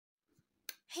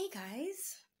Hey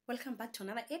guys, welcome back to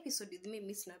another episode with me,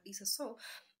 Miss Nabisa. So,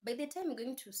 by the time you're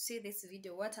going to see this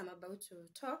video, what I'm about to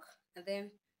talk, and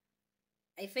then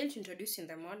I failed to introduce you in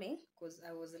the morning because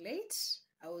I was late.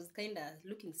 I was kind of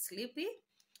looking sleepy.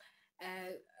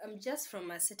 I'm just from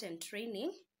a certain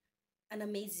training, an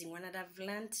amazing one, and I've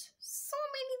learned so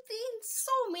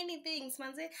many things,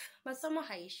 manze. Masomo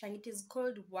haishang. It is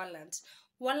called WALLANT.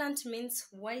 WALLANT means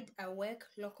wide awake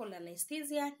local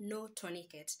anesthesia, no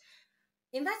tourniquet.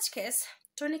 In that case,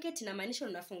 tourniquet inamaanisha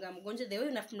unafunga mgonjwa the way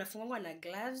unafungwa na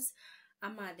gloves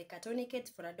ama the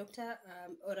tourniquet for a doctor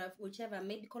or whichever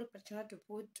medical practitioner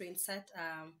to insert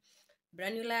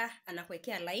branular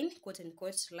anakuwekea line, quote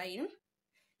unquote line.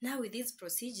 Now with this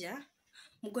procedure,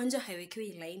 mgonjwa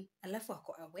haiwekewi line alafu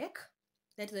ako awake.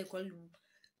 That is called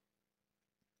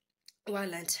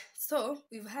WALLANT. So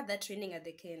we've had that training at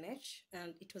the KNH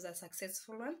and it was a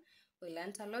successful one. We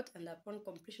learned a lot, and upon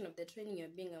completion of the training,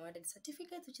 you're being awarded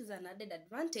certificates, which is an added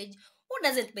advantage. Who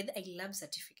doesn't? But I love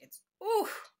certificates. Ooh,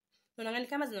 unangani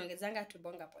kama zinaongezanga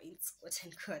tubonga points, quote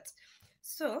unquote.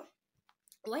 So,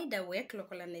 wide awake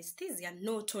local anesthesia,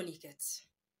 no tourniquets.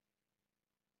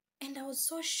 And I was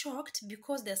so shocked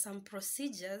because there's some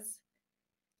procedures,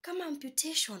 kama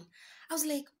amputation. I was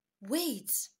like,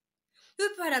 wait, you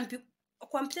people are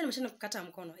kwa amputation mashana kukata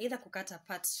mkono, either kukata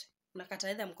part. Unakata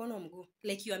either mkono mguu,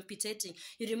 like you're amputating,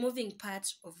 you're removing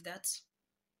part of that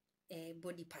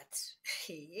body part.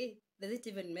 Does it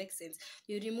even make sense?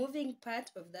 You're removing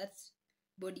part of that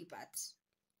body part.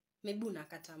 Maybe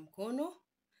unakata mkono,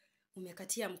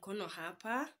 umekatia mkono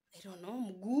hapa, I don't know,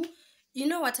 mguu. You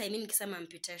know what I mean kisema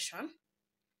amputation?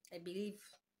 I believe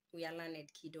we are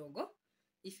learned kidogo.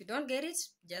 If you don't get it,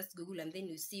 just Google and then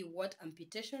you see what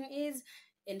amputation is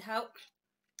and how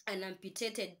an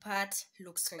amputated part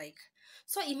looks like.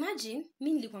 So imagine,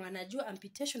 me nilikuwa najua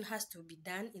amputation has to be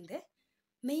done in the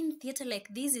main theater.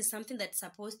 Like this is something that's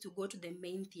supposed to go to the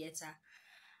main theater.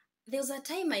 There was a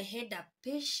time I had a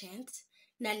patient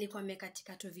na alikuwa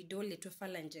amekatika tu vidole tu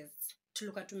phalanges.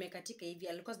 Tulikuwa tumekatika hivi,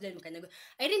 alikuwa sijui amekanyaga.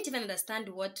 I didn't even understand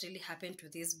what really happened to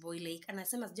this boy. Like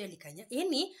anasema sijui alikanya.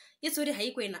 Yaani hiyo story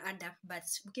haikuwa ina add up, but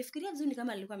ukifikiria vizuri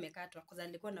kama alikuwa amekatwa kwa sababu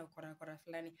alikuwa na ukora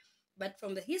fulani. But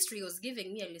from the history he was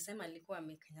giving me, alisema alikuwa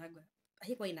amekanyagwa.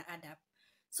 Haikuwa ina add up.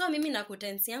 So mimi na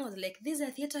kutensi yangu was like, this is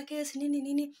a theater case,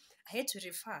 nini. I had to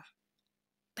refer.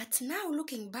 But now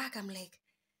looking back, I'm like,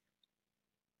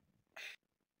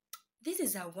 this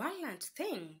is a WALLANT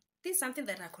thing. This is something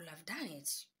that I could have done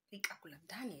it. Like, I could have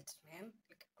done it, man.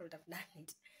 Like, I could have done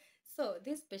it. So,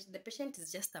 the patient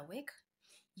is just awake.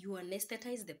 You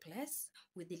anesthetize the place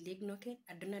with the lignocaine,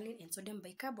 adrenaline, and sodium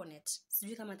bicarbonate.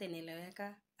 Sijui kama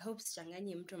inaeleweka. I hope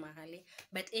sichanganyi mtu mahali.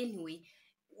 But anyway,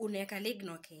 unaweka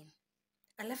lignocaine.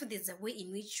 Alafu there's a way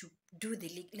in which you do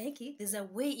there's a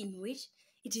way in which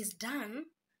it is done.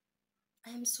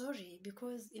 I am sorry,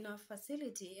 because in our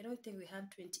facility, I don't think we have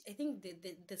 20. I think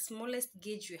the smallest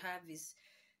gauge we have is,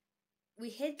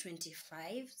 we had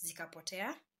 25,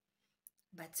 zikapotea,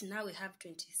 but now we have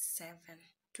 27.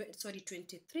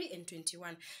 23 and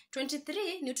 21.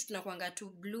 23, ni tunakuanga tu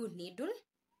blue needle.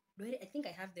 I think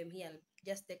I have them here. I'll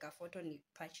just take a photo ni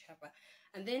patch hapa.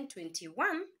 And then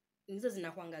 21, nizo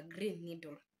zinakuanga green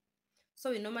needle. So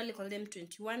we normally call them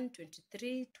 21,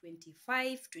 23,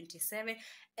 25, 27.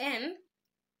 And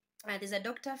there's a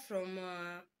doctor from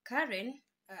Karen,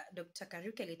 Dr.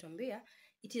 Karuke Litombia.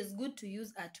 It is good to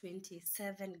use a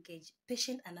 27 gauge.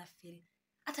 Patient anafeel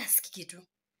hata sikiki tu.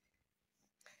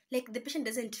 Like the patient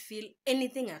doesn't feel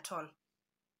anything at all.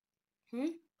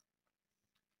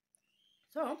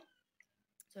 So,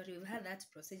 sorry, we've had that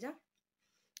procedure.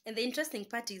 And the interesting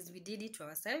part is we did it to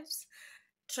ourselves.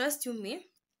 Trust you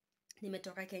me,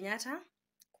 nimetoka Kenyatta.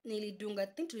 I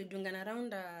think tulidunga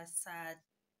around saa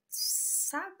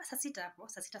 7.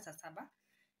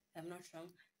 I'm not wrong.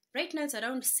 Right now it's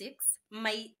around 6.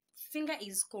 My finger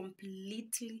is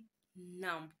completely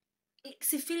numb.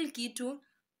 Si feel kitu.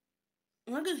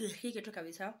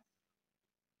 Kabisa.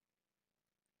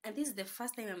 And this is the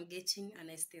first time I'm getting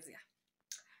anesthesia.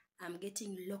 I'm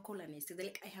getting local anesthesia.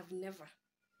 Like I have never.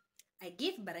 I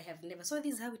give, but I have never. So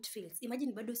this is how it feels.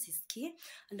 Imagine bado sisiki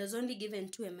and I was only given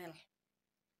 2 ml.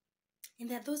 And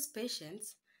there are those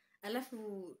patients,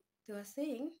 alafu they were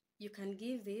saying you can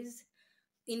give this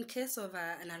in case of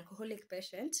an alcoholic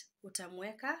patient,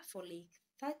 utamweka for like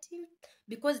 30,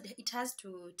 because it has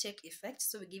to take effect,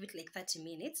 so we give it like 30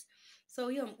 minutes. So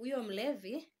huyo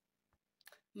mlevi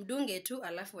mdunge tu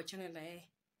alafu wachane na yeye.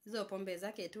 Hizo pombe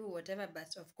zake tu whatever,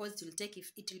 but of course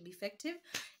it will be effective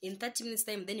in 30 minutes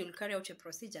time, then you'll carry out your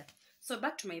procedure. So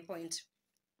back to my point.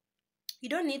 You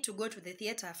don't need to go to the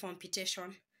theater for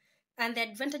amputation. And the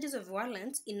advantages of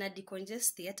Wallant in a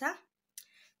decongest theater,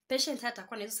 patient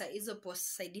hatakuwa na hizo post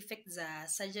side effects za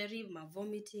surgery,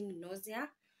 vomiting, nausea.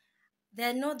 There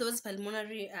are no those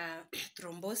pulmonary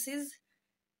thrombosis.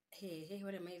 Hey,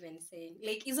 what am I even saying?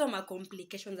 Like hizo ma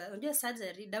complications. Unajua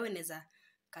surgery dawa inaweza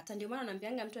kata, ndio maana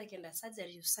naambianga mtu akienda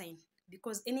surgery you sign,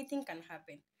 because anything can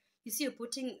happen. You see, you're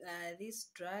putting these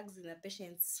drugs in a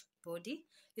patient's body.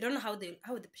 You don't know how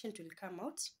the patient will come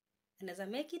out. Anaweza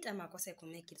make it ama akose ku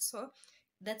make it. So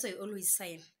that's why you always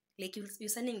sign. Like you're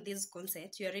signing this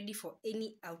consent, you are ready for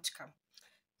any outcome.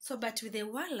 So but with the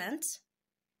Wallant,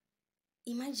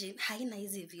 imagine haina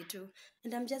hizi vitu,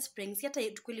 and I'm just praying si hata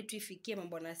kweli tu ifikie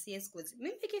mambo na CS, cause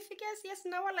mimi ikifikia CS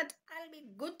na Wallant I'll be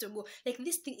good to go. Like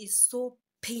this thing is so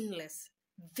painless,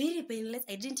 very painless.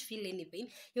 I didn't feel any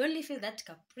pain. You only feel that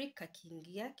kaprik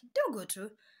kakiingia kidogo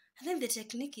tu, and then the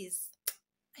technique is,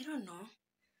 I don't know,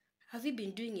 have you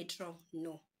been doing it wrong?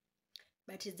 No,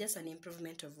 but it's just an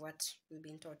improvement of what we've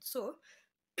been taught. So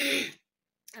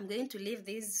I'm going to leave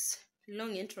this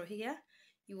long intro here.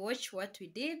 You watch what we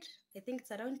did. I think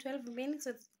it's around 12 minutes,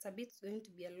 so it's going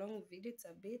to be a long video. It's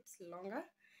a bit longer.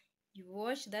 You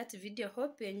watch that video.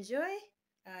 Hope you enjoy.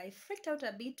 I freaked out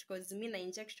a bit because me na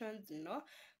injections, no,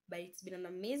 but it's been an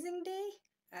amazing day.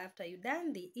 After you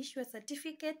done, they issue a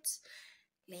certificate.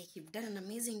 Like, you've done an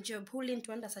amazing job. Who didn't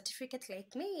want a certificate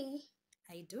like me?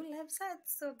 I do love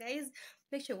certs. So guys,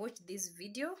 make sure you watch this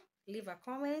video, leave a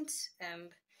comment, and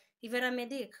if you're a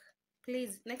medic,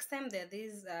 please, next time there are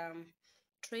these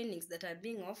trainings that are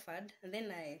being offered, and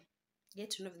then I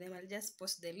get to know them, I'll just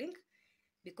post the link,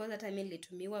 because that I mainly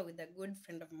to Miwa with a good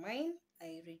friend of mine.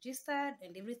 I registered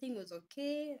and everything was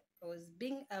okay. I was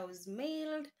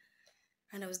mailed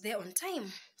and I was there on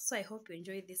time. So I hope you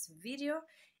enjoyed this video,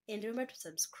 and remember to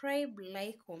subscribe,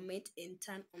 like, comment, and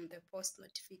turn on the post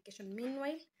notification.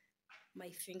 Meanwhile, my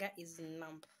finger is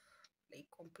numb, like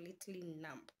completely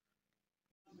numb.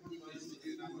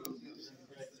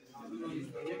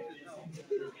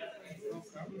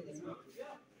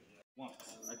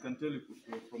 I can tell you for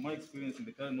sure, from my experience in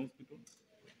the current hospital,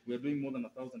 we are doing more than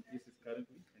 1,000 cases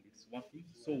currently, and it's working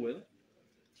so well.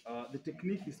 The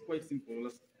technique is quite simple.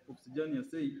 As Professor Jania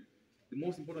said, the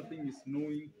most important thing is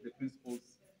knowing the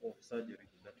principles of surgery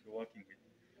that you're working with.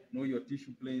 Know your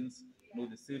tissue planes, know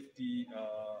the safety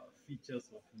features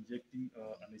of injecting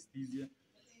anesthesia,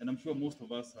 and I'm sure most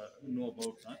of us know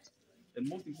about that. And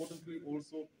most importantly,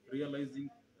 also realizing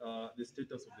the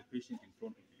status of the patient in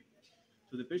front of you.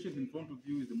 So the patient in front of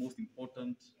you is the most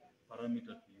important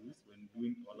parameter to use when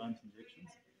doing Wallant injections.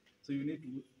 So you need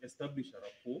to establish a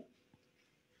rapport,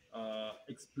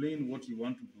 explain what you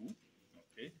want to do,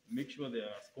 okay? Make sure they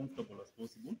are as comfortable as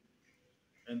possible.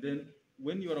 And then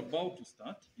when you are about to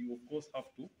start, you of course have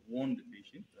to warn the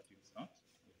patient that you start,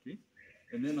 okay?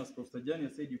 And then as Professor Jania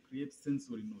said, you create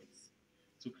sensory noise.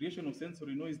 So creation of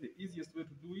sensory noise, the easiest way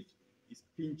to do it is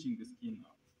pinching the skin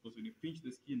up. Because when you pinch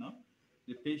the skin up,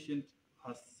 the patient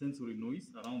has sensory noise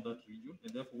around that region,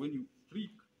 and therefore when you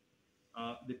prick,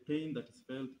 the pain that is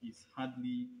felt is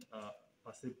hardly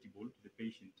perceptible to the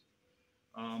patient.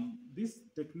 This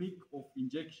technique of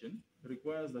injection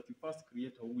requires that you first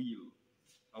create a wheel,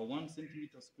 a 1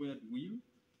 centimeter squared wheel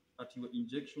at your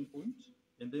injection point,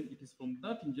 and then it is from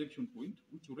that injection point,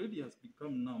 which already has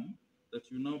become numb, that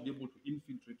you now be able to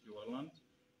infiltrate your Wallant,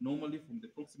 normally from the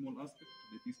proximal aspect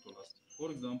to the distal aspect.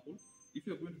 For example, if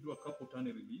you're going to do a carpal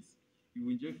tunnel release, you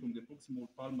inject from the proximal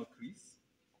palmar crease,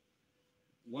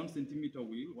 1 centimeter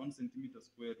wheel, 1 centimeter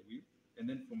squared wheel, and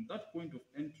then from that point of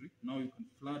entry, now you can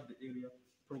flood the area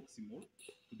proximal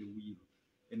to the wheel.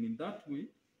 And in that way,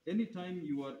 anytime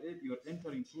you are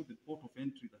entering through the port of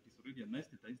entry that is already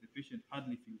anesthetized, the patient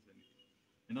hardly feels anything.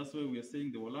 And that's why we are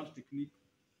saying the Wallant technique,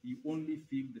 you only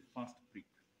feel the first prick.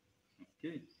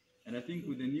 Okay. And I think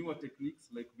with the newer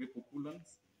techniques like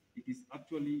vapocoolants, it is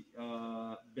actually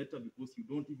better because you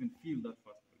don't even feel that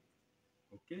first prick.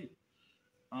 Okay.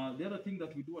 The other thing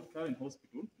that we do at KNH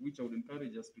Hospital, which I would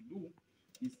encourage us to do,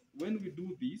 is when we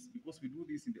do this, because we do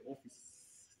this in the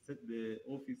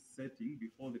office setting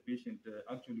before the patient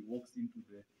actually walks into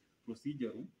the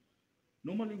procedure room.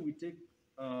 Normally, we take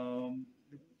the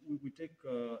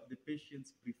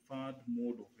patient's preferred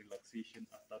mode of relaxation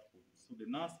at that point. So the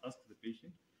nurse asks the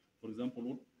patient, for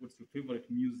example, what's your favorite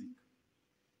music?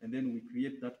 And then we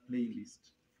create that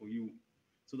playlist for you,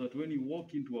 so that when you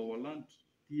walk into our Wallant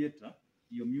theater,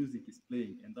 your music is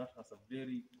playing, and that has a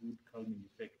very good calming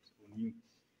effect on you.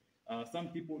 Some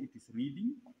people, it is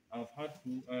reading. I have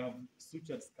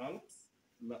sutured scalp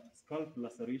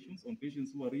lacerations on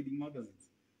patients who are reading magazines.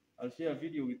 I'll share a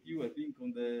video with you, I think,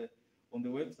 on the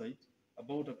website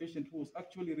about a patient who was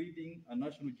actually reading a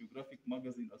National Geographic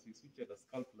magazine as we switched a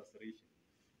scalp laceration.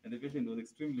 And the patient was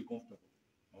extremely comfortable.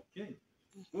 Okay,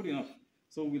 good enough.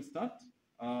 So we'll start.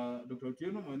 Dr.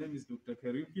 Otieno, my name is Dr.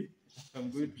 Kariuki.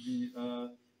 I'm going to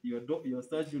be your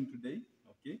surgeon today.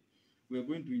 Okay, we are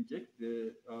going to inject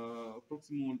the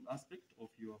proximal aspect of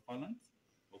your phalanx.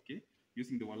 Okay,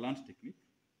 using the WALLANT technique.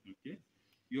 Okay,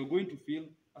 you are going to feel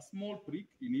a small prick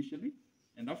initially,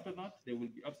 and after that there will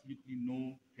be absolutely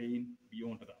no pain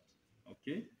beyond that.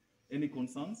 Okay, any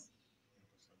concerns?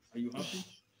 Are you happy?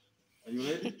 Are you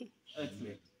ready?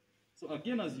 Excellent. So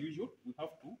again, as usual, we have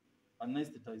to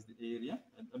anesthetize the area,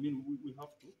 and I mean we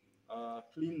have to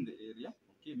clean the area.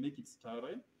 Okay, make it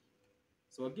sterile.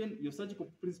 So again, your surgical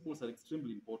principles are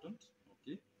extremely important.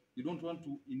 Okay, you don't want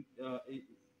to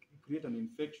create an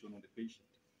infection on the patient.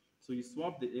 So you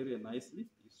swab the area nicely.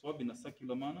 You swab in a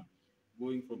circular manner,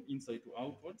 going from inside to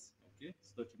outwards. Okay,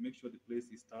 so that you make sure the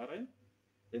place is sterile,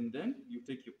 and then you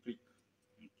take your prick.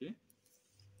 Okay.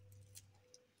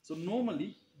 So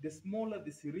normally, the smaller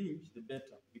the syringe, the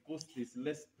better, because there's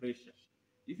less pressure.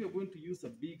 If you're going to use a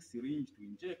big syringe to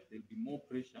inject, there'll be more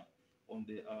pressure on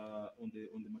the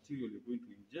material you're going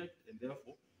to inject, and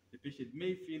therefore the patient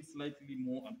may feel slightly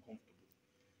more uncomfortable.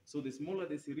 So the smaller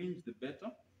the syringe, the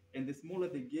better, and the smaller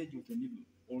the gauge of the needle,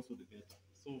 also the better.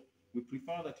 So we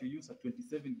prefer that you use a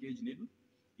 27 gauge needle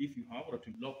if you have, or a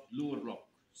lower lock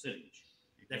syringe.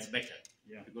 That's better.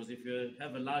 Yeah. Because if you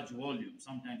have a large volume,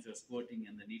 sometimes you're squirting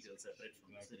and the needle separate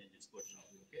from the syringe is squirting out.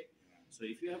 Okay. Yeah. So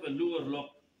if you have a lower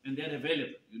lock and they're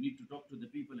available, you need to talk to the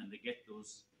people and they get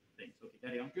those things. Okay,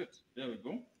 carry on. Good. There we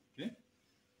go. Okay.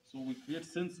 So we create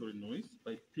sensory noise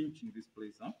by pinching this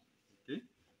place up. Okay.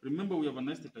 Remember, we have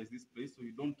anesthetized this place, so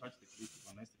you don't touch the place you've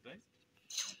anesthetized.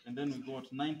 And then we go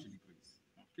at 90 degrees.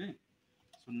 Okay.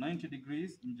 So 90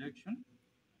 degrees injection.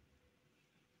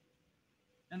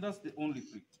 And that's the only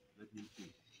prick that you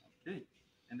feel. Okay.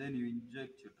 And then you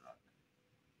inject your drug.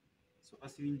 So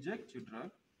as you inject your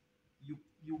drug,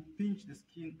 you pinch the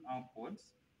skin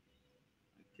upwards.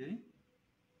 Okay.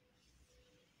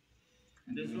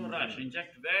 And there's no rush.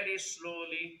 Inject very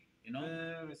slowly, you know.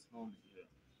 Very slowly.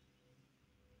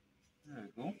 Yeah. There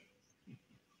we go.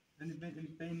 Any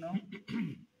pain now?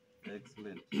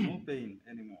 Excellent. No pain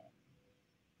anymore.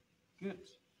 Good.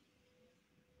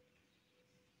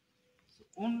 So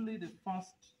only the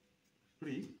first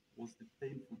prick was the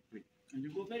painful prick. And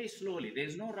you go very slowly.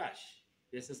 There's no rush.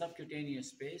 There's a subcutaneous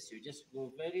space. You just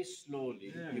go very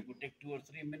slowly. Yeah. You could take 2 or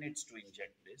 3 minutes to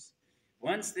inject this.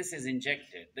 Once this is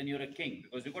injected, then you're a king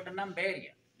because you've got a numb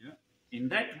area. Yeah. In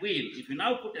that wheel, if you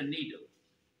now put a needle,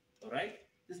 all right,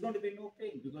 there's going to be no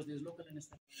pain because there's local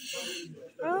anesthesia.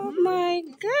 Oh my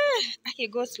god. I can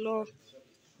go slow.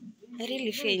 I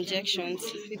really feel injections.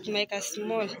 It make us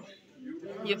small.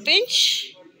 You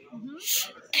pinch.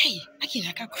 Hey, I can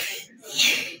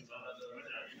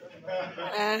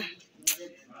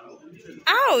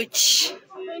ouch.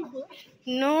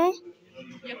 No.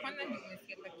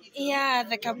 Yeah,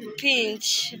 like a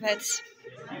pinch, but ouch.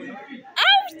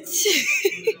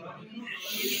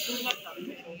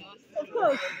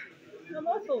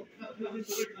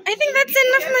 I think that's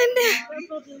enough, my dear. That's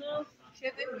not enough.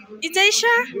 Is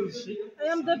Aisha? I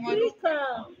am the pricker.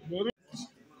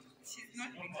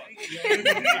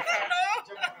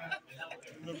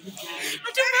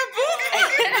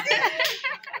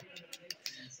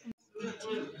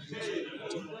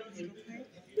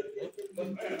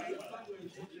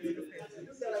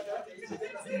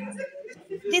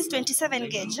 This 27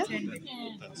 gauge. Huh?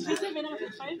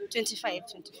 25? 25.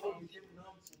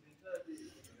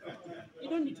 You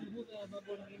don't need to move the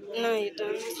bubble. No, you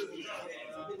don't.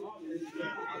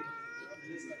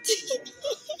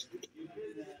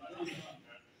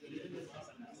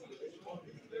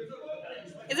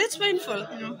 Is it painful?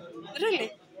 No.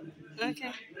 Really?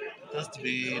 Okay. It has to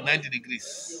be 90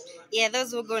 degrees. Yeah,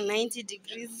 those will go 90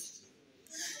 degrees.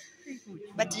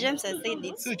 But James has said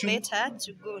it's better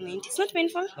to go 90. It's not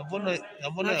painful? Nabona ya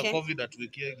COVID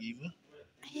atuwekea give.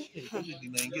 COVID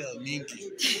inaingia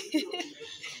mingi.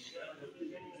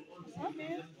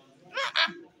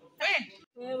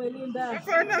 Wewe Linda.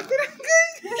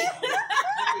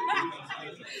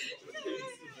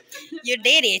 You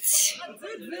did it.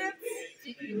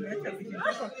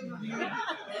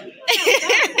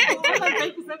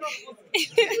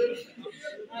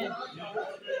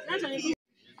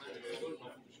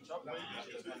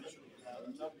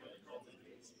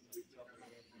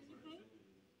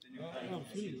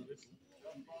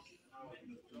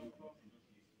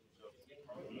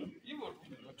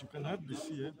 You can have the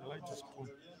here. I like this spoon.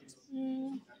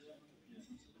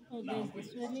 Oh, there's the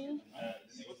swelling.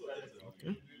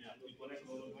 Okay.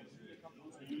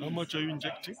 How much are you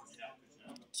injecting?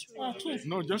 Two.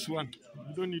 No, just one.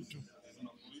 You don't need two.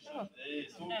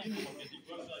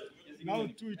 Now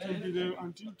two, it will be there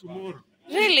until tomorrow.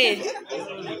 Really?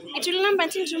 It will number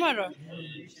until tomorrow.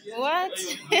 What?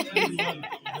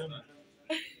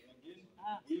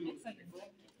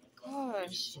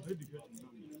 Gosh. It's already getting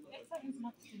done. Excellent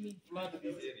marks to me. Flood this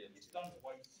area. It turns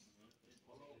white.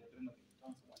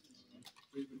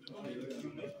 I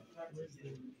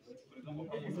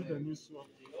need a new swab.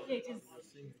 Yeah, it is.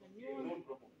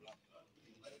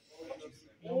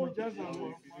 Umejaza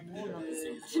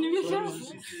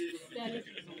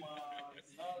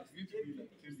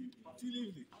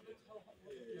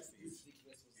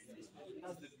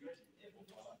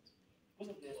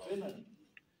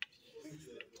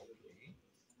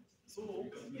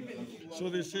So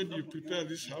they said you prepare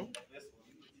this how?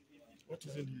 What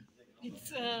is in here?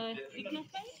 It's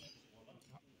Ignopai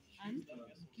and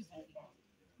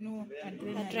no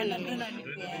Adrenaline.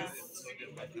 Yes.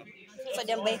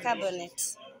 Sodium bicarbonate.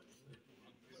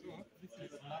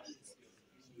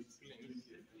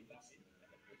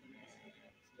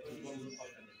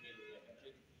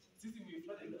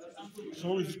 So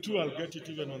with two, I'll get it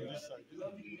even on this side.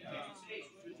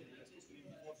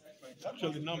 It's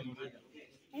actually number.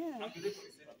 Yeah.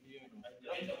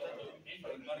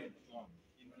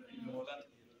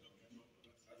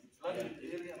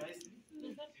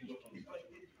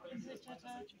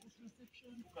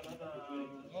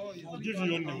 I'll give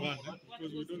you only one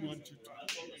because we don't want you to.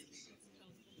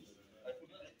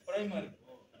 Primary.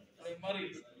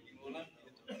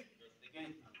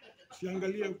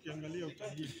 Ukiangalia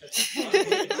utajua.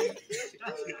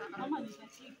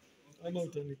 Ama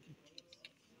utanikiki.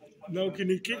 Na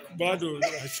ukinikiki bado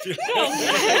still.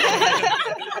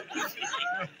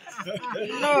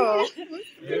 No.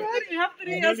 you have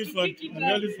 3 An years to elephant, pick it an up.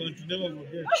 elephant never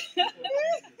forget.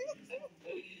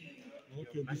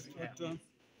 Okay, this tractor.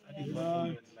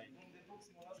 Yeah.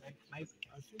 I think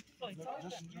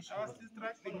just I was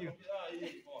distracting you.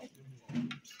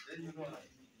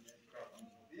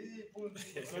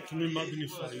 let me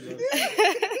magnify that.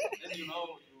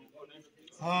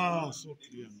 So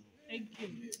clear. Thank you.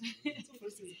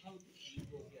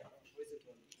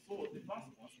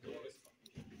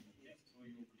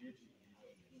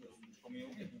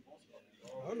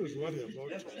 I always worry about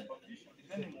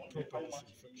proper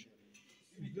disinfection.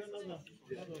 Is there another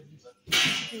of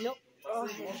this? Nope. Oh,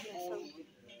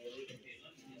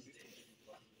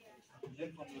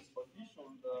 Then from the superficial,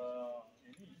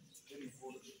 very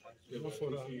important.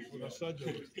 For a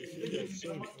surgery.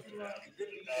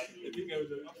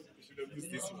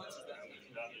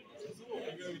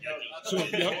 So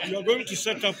you are going to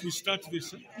set up, we start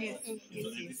this. Yes.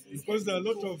 Because there are a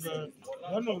lot of,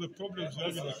 one of the problems we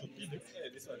have in orthopedic,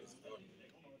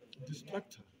 this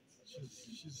doctor,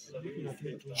 she's looking at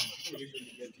me too much.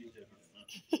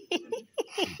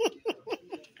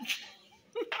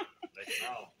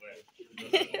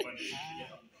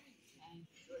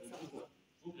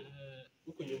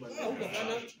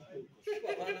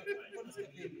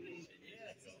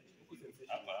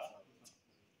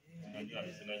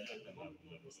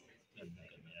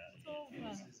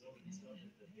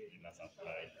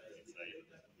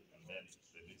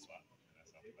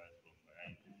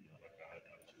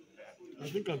 I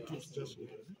think I'll put just one.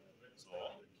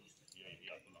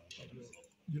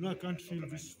 You know, I can't feel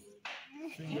this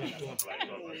finger at all.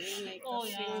 Oh,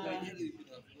 yeah. It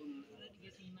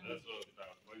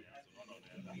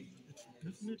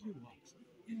definitely works.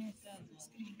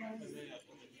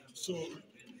 So,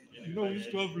 you know, we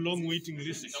used to have long waiting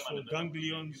lists for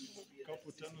ganglions,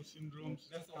 carpal tunnel syndromes,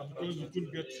 because we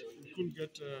couldn't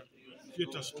get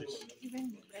theater space.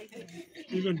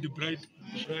 Even the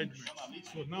bridesmaids.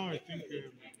 So now I think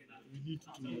we need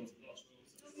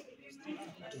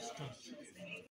to start.